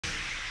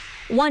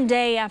One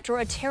day after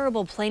a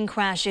terrible plane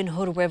crash in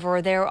Hood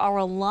River, there are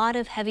a lot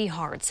of heavy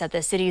hearts at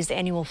the city's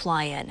annual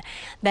fly-in.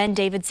 Ben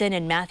Davidson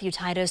and Matthew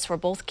Titus were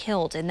both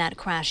killed in that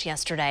crash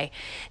yesterday.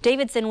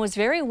 Davidson was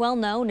very well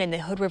known in the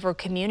Hood River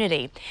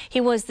community.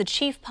 He was the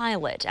chief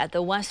pilot at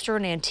the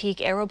Western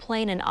Antique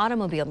Aeroplane and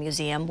Automobile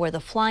Museum, where the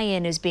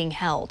fly-in is being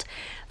held.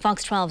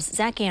 Fox 12's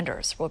Zach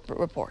Anders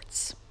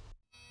reports.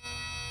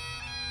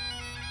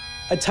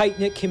 A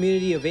tight-knit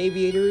community of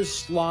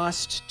aviators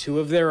lost two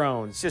of their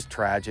own. It's just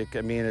tragic.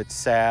 I mean, it's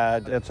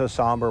sad. It's a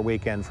somber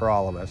weekend for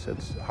all of us.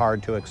 It's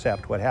hard to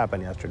accept what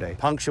happened yesterday.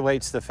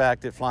 Punctuates the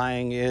fact that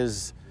flying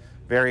is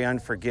very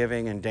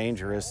unforgiving and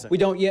dangerous. We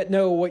don't yet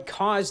know what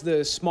caused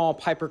the small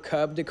Piper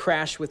Cub to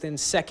crash within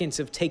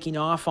seconds of taking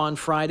off on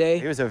Friday.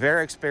 He was a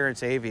very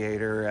experienced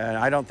aviator, and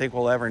I don't think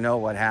we'll ever know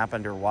what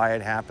happened or why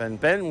it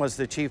happened. Ben was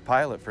the chief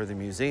pilot for the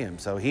museum,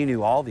 so he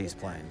knew all these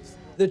planes.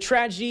 The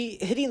tragedy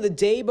hitting the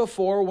day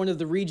before one of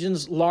the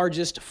region's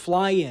largest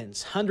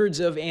fly-ins. Hundreds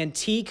of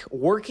antique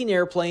working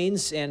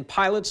airplanes and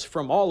pilots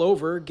from all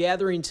over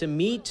gathering to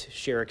meet,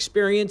 share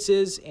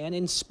experiences, and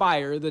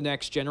inspire the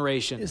next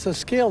generation. It's a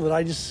scale that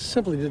I just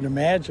simply didn't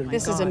imagine.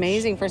 This is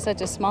amazing for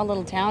such a small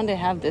little town to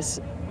have this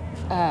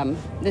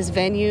this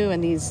venue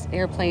and these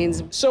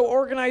airplanes. So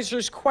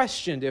organizers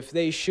questioned if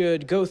they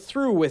should go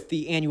through with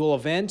the annual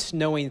event,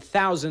 knowing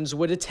thousands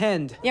would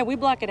attend. Yeah, we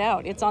block it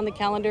out. It's on the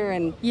calendar.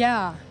 And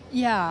Yeah,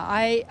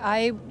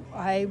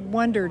 I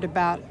wondered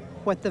about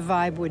what the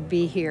vibe would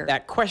be here.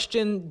 That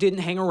question didn't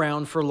hang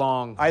around for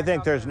long. I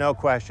think there's no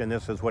question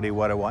this is what he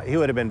would have wanted. He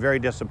would have been very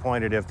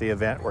disappointed if the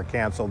event were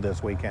canceled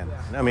this weekend.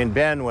 I mean,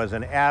 Ben was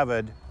an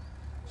avid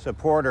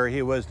supporter.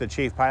 He was the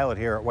chief pilot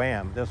here at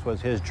WAM. This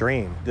was his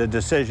dream. The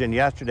decision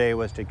yesterday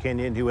was to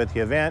continue with the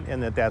event,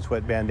 and that's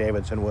what Ben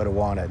Davidson would have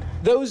wanted.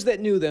 Those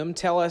that knew them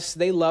tell us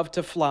they love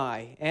to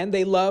fly, and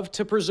they love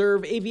to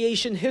preserve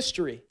aviation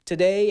history.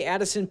 Today,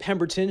 Addison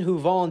Pemberton, who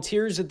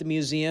volunteers at the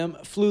museum,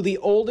 flew the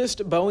oldest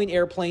Boeing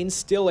airplane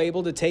still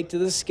able to take to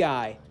the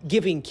sky,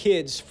 giving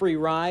kids free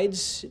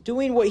rides,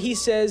 doing what he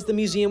says the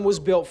museum was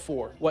built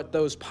for, what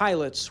those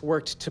pilots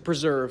worked to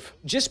preserve.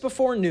 Just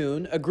before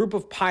noon, a group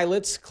of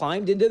pilots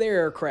climbed into their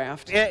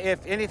aircraft.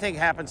 If anything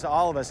happens to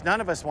all of us,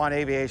 none of us want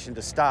aviation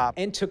to stop.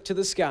 And took to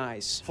the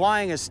skies.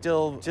 Flying is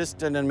still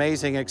just an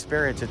amazing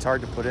experience. It's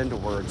hard to put into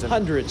words.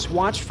 Hundreds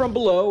watched from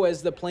below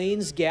as the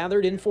planes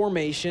gathered in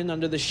formation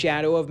under the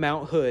shadow of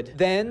Mount Hood.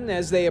 Then,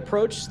 as they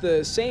approached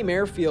the same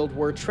airfield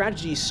where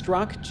tragedy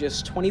struck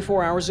just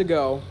 24 hours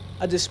ago,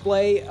 a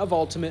display of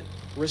ultimate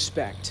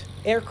respect.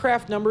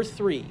 Aircraft number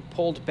 3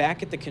 pulled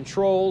back at the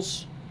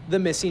controls, the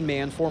missing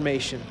man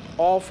formation.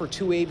 All for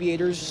two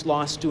aviators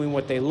lost doing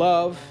what they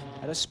love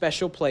at a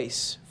special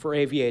place for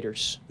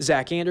aviators.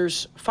 Zach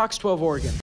Anders, Fox 12 Oregon.